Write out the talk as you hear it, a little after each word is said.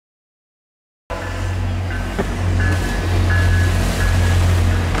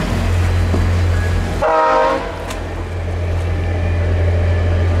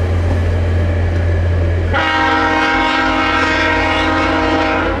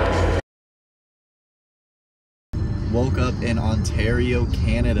woke up in Ontario,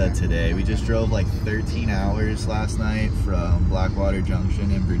 Canada today. We just drove like 13 hours last night from Blackwater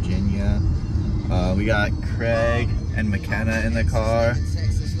Junction in Virginia. We got Craig and McKenna in the car.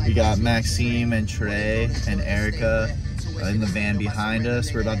 We got Maxime and Trey and Erica in the van behind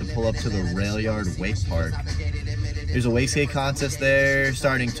us. We're about to pull up to the Railyard Wakepark. There's a wakeskate contest there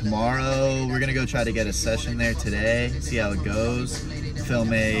starting tomorrow. We're gonna go try to get a session there today, see how it goes,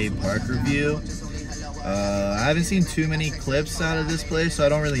 film a park review. I haven't seen too many clips out of this place, so I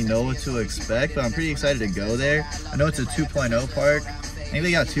don't really know what to expect, but I'm pretty excited to go there. I know it's a 2.0 park. I think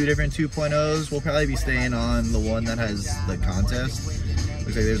they got 2 different 2.0s. We'll probably be staying on the one that has the contest.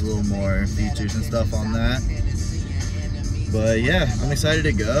 Looks like there's a little more features and stuff on that. But yeah, I'm excited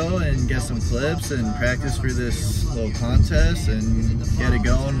to go and get some clips and practice for this little contest and get it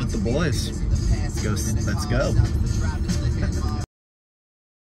going with the boys. Let's go.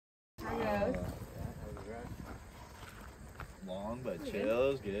 Long but chill,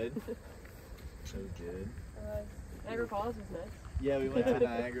 it was good. It was good. Niagara Falls was nice. Yeah, we went to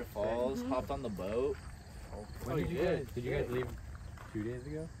Niagara Falls, hopped on the boat. When did you guys leave 2 days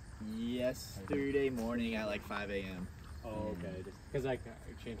ago? Yesterday morning at like 5 a.m. Oh, okay. Just because like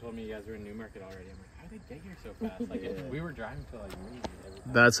Shane told me you guys were in Newmarket already. I'm like, how did they get here so fast? Like we were driving to like noon.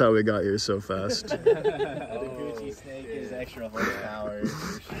 That's how we got here so fast. The Gucci snake is extra horsepower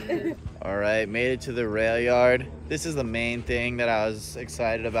for sure. All right, made it to the rail yard. This is the main thing that I was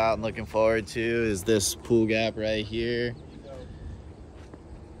excited about and looking forward to is this pool gap right here.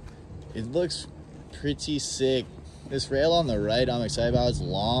 It looks pretty sick. This rail on the right I'm excited about. It's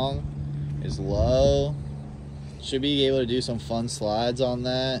long, it's low. Should be able to do some fun slides on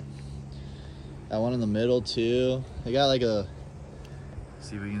that. That one in the middle too. They got like a,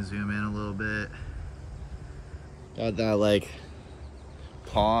 see if we can zoom in a little bit. Got that like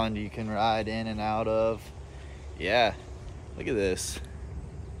pond you can ride in and out of. Yeah, look at this.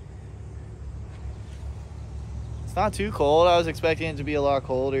 It's not too cold. I was expecting it to be a lot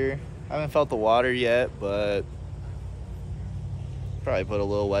colder. I haven't felt the water yet, but probably put a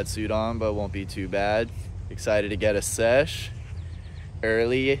little wetsuit on, but it won't be too bad. Excited to get a sesh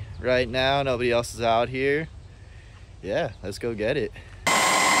early right now. Nobody else is out here. Yeah, let's go get it.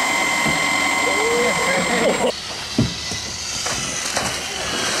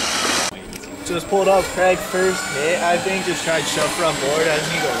 Just pulled up Craig's first hit. I think just tried shove front board. I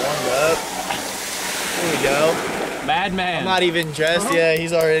just need to warm up. There we go. Madman. I'm not even dressed yet.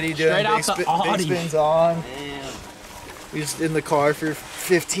 He's already doing big spins on. Damn. We just in the car for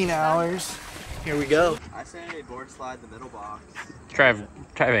 15 hours. Here we go. I say board slide the middle box. Trav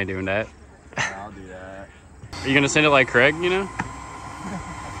ain't doing that. I'll do that. Are you gonna send it like Craig, you know?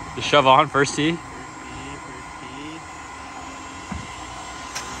 Just shove on first tee? First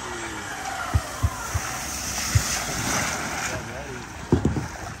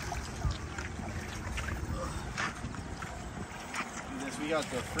tee. We got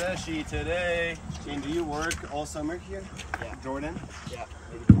the freshie today. Shane, do you work all summer here? Yeah. Jordan? Yeah.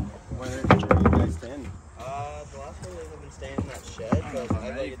 Where do you guys stand? The last one we've been staying in that shed, but I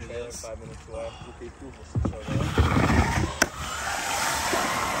have like a trailer 5 minutes away. Okay, cool.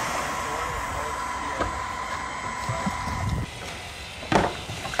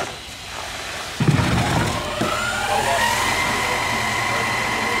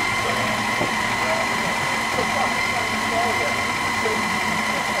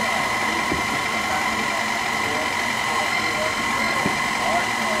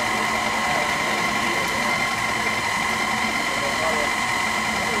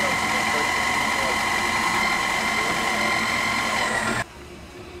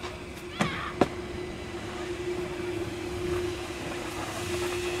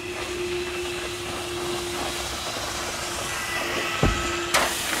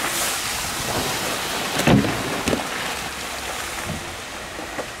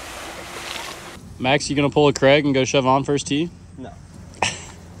 Max, you gonna pull a Craig and go shove on first tee? No.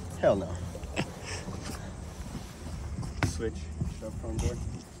 Hell no. Switch. Shove front board.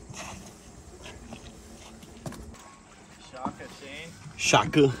 Shaka, Shane.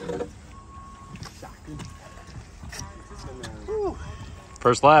 Shaka.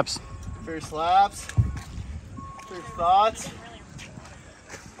 First laps. First laps. First thoughts.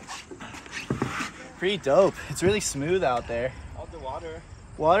 Pretty dope. It's really smooth out there. All the water.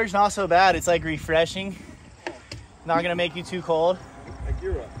 Water's not so bad. It's like refreshing. Not gonna make you too cold. Like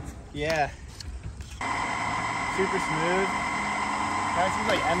Europe. Yeah. Super smooth. Kind of seems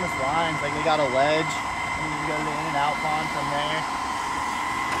like endless lines. Like they got a ledge, and you go to the in and out pond from there.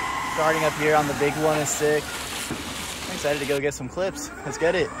 Starting up here on the big one is sick. I'm excited to go get some clips. Let's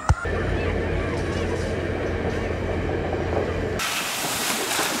get it.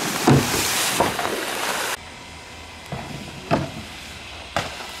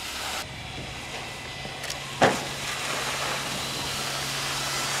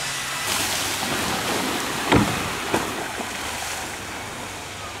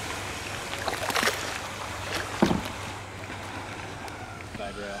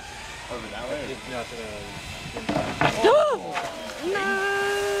 Yeah, to the. No!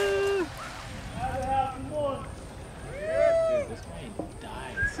 Dude, this guy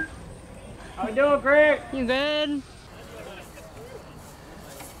dies. How we doing, Greg? You good?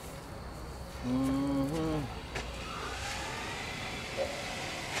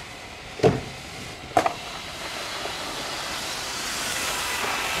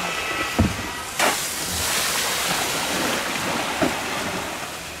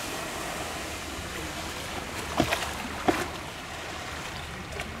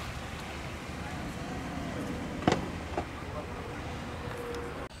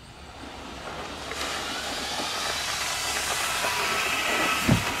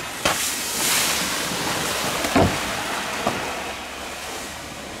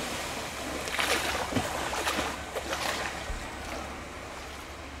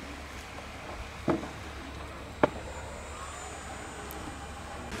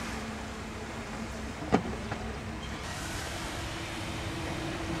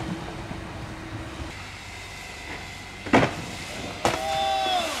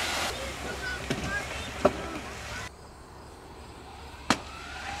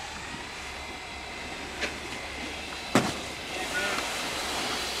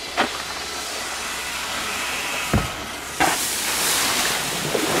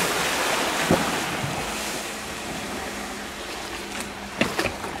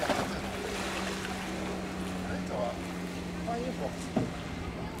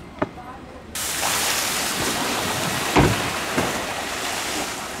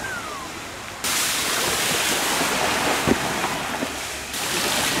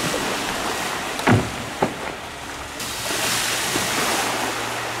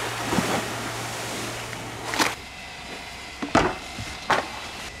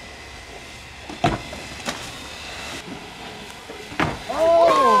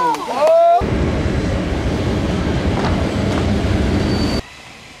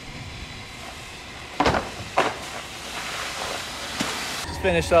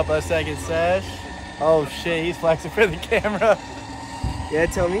 Finished up our second sesh. Oh shit, he's flexing for the camera. Yeah,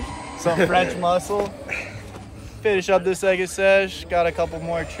 tell me. Some French muscle. Finish up the second sesh. Got a couple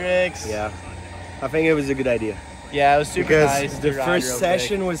more tricks. Yeah, I think it was a good idea. Yeah, it was super Because nice. the to ride first real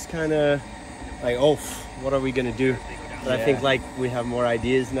session was kind of like, oh, what are we gonna do? But I Yeah. think like we have more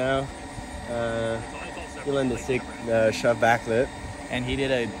ideas now. Feeling the sick shove backflip. quick. And he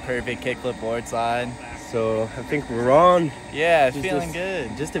did a perfect kickflip board slide. So I think we're on. Yeah, it's Just feeling this-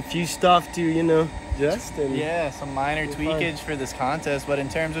 good. Just a few stuff to, you know, adjust and Yeah, some minor It's fun. tweakage for this contest, but in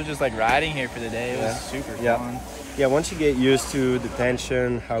terms of just like riding here for the day, it Yeah. was super Yeah. fun. yeah. Once you get used to the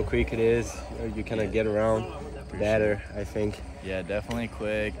tension, how quick it is, you kind of get around better, I think. Yeah, definitely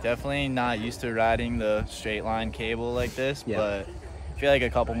quick. Definitely not used to riding the straight line cable like this, Yeah. but I feel like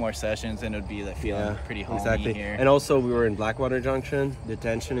a couple more sessions and it would be like feeling pretty homey exactly. here. And also we were in Blackwater Junction. The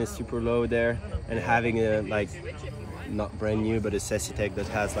tension is super low there, and having a like not brand new, but a Sesitech that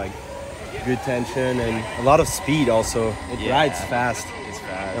has like good tension and a lot of speed. Also, it Yeah. rides fast, It's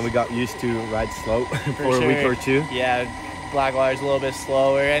fast. and we got used to ride slow for a week sure. or two. Yeah, Blackwater's a little bit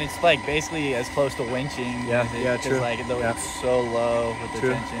slower, and it's like basically as close to winching. Yeah, as it, yeah, 'cause, true. Like though Yeah. it's so low with the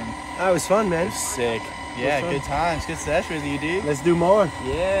True. tension. That was fun, man. It's sick. Yeah, fun. good times, good sesh with you, dude. Let's do more.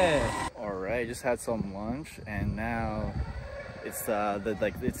 Yeah. All right, just had some lunch, and now it's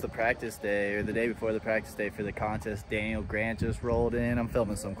it's the practice day, or the day before the practice day for the contest. Daniel Grant just rolled in. I'm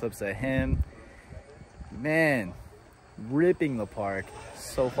filming some clips of him. Man, ripping the park.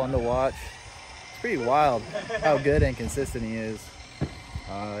 So fun to watch. It's pretty wild how good and consistent he is.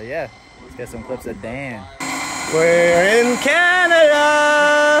 Yeah, let's get some clips of Dan. We're in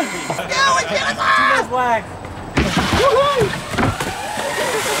Canada.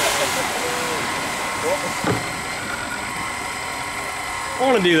 I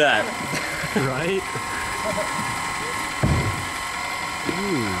want to do that. Right?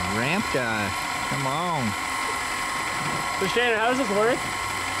 Ooh, ramp guy. Come on. So Shannon, how does this work?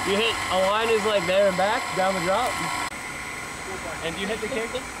 You hit a line is like there and back down the drop. And do you hit the kick?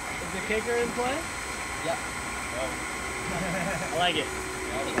 Is the kicker in play? Yep. I like it.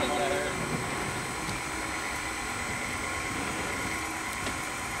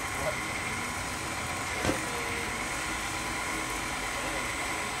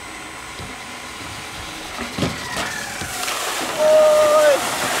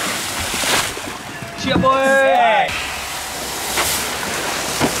 Yeah, boy!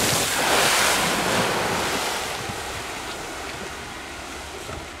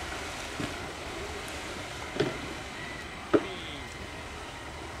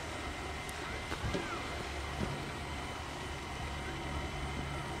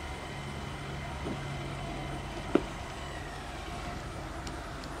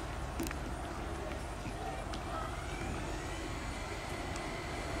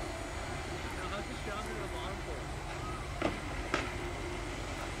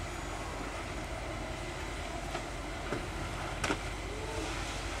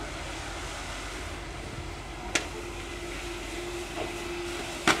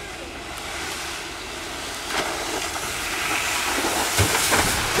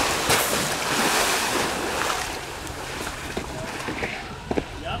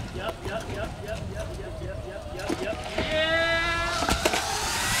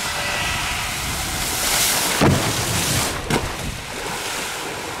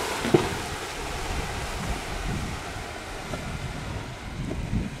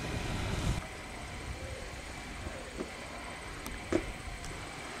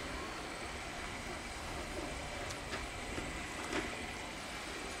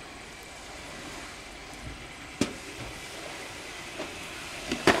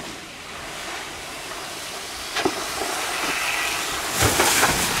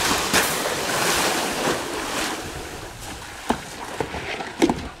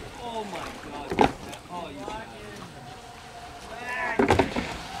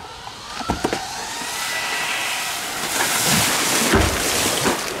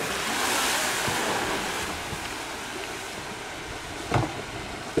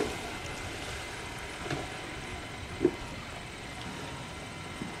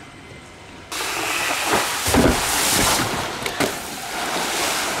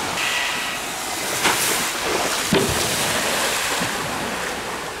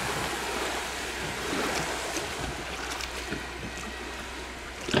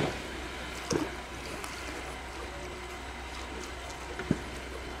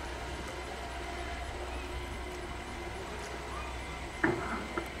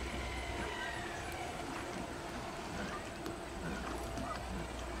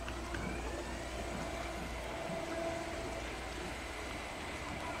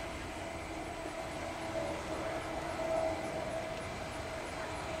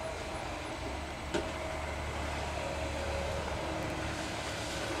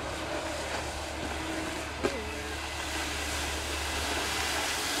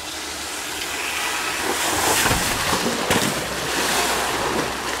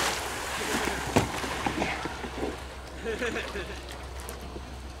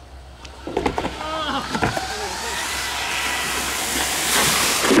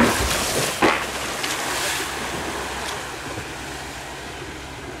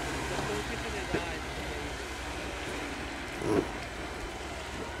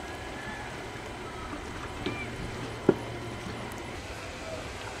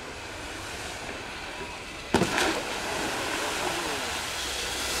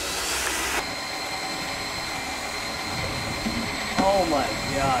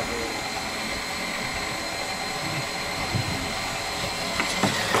 god, dude.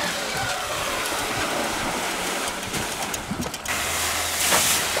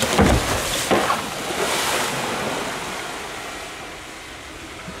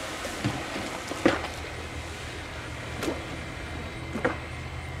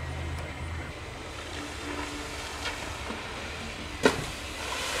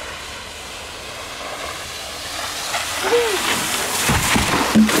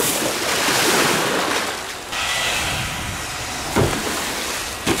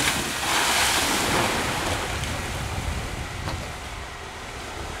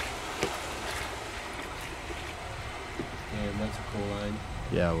 That's a cool line.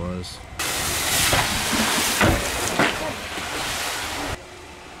 Yeah, it was.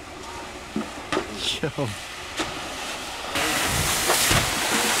 Yo.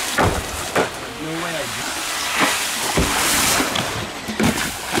 No way I do.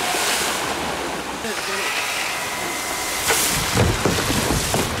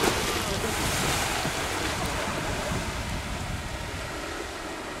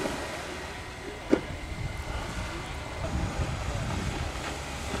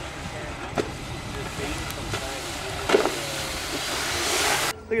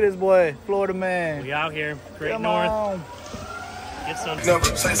 Look at this boy, Florida man. We out here, Great Come North. on. Get some. Never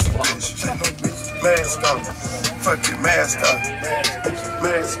chase a bitch. Mask on. Fucking mask on.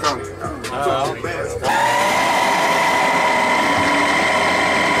 Mask on. Mask on.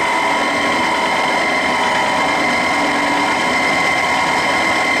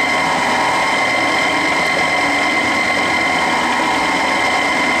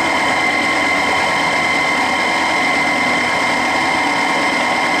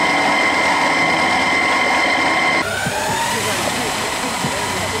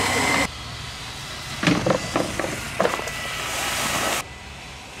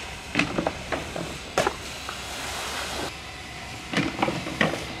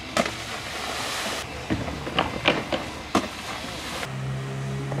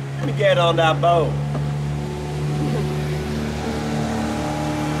 Get on that boat.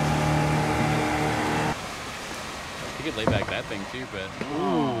 You could lay back that thing too, but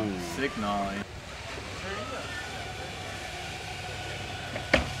Ooh, sick nollie.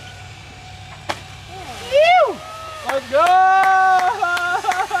 Let's go!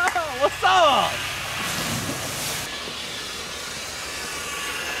 What's up?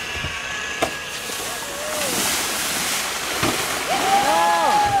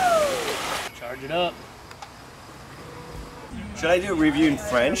 Charge it up. Should I do a review in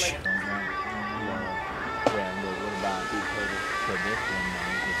French?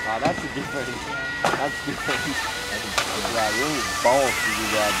 Oh, that's a different. That's different. Yeah, really balls to do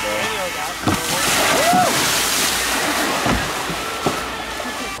that,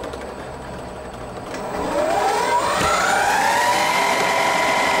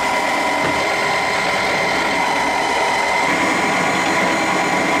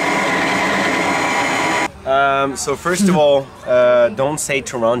 So first of all, don't say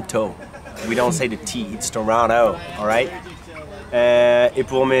Toronto. We don't say the T, it's Toronto, alright? Et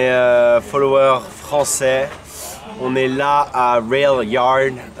pour mes followers français, on est là à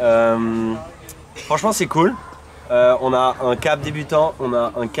Railyard. Franchement, c'est cool. On a un câble débutant, on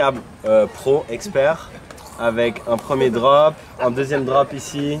a un câble pro expert avec un premier drop, un deuxième drop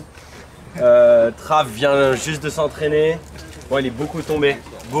ici. Trav vient juste de s'entraîner. Bon, il est beaucoup tombé.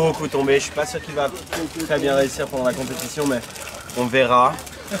 Je suis pas sûr qu'il va très bien réussir pendant la compétition, mais on verra.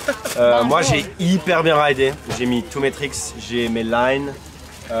 Moi, j'ai hyper bien ridé. J'ai mis tous mes tricks, j'ai mes lines,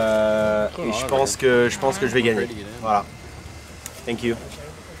 et je pense que je vais gagner. Voilà. Thank you.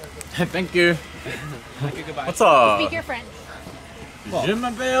 thank you. What's up? Speak your French. Je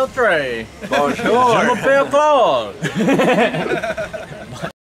m'appelle Trey. Bonjour. Je m'appelle Claude.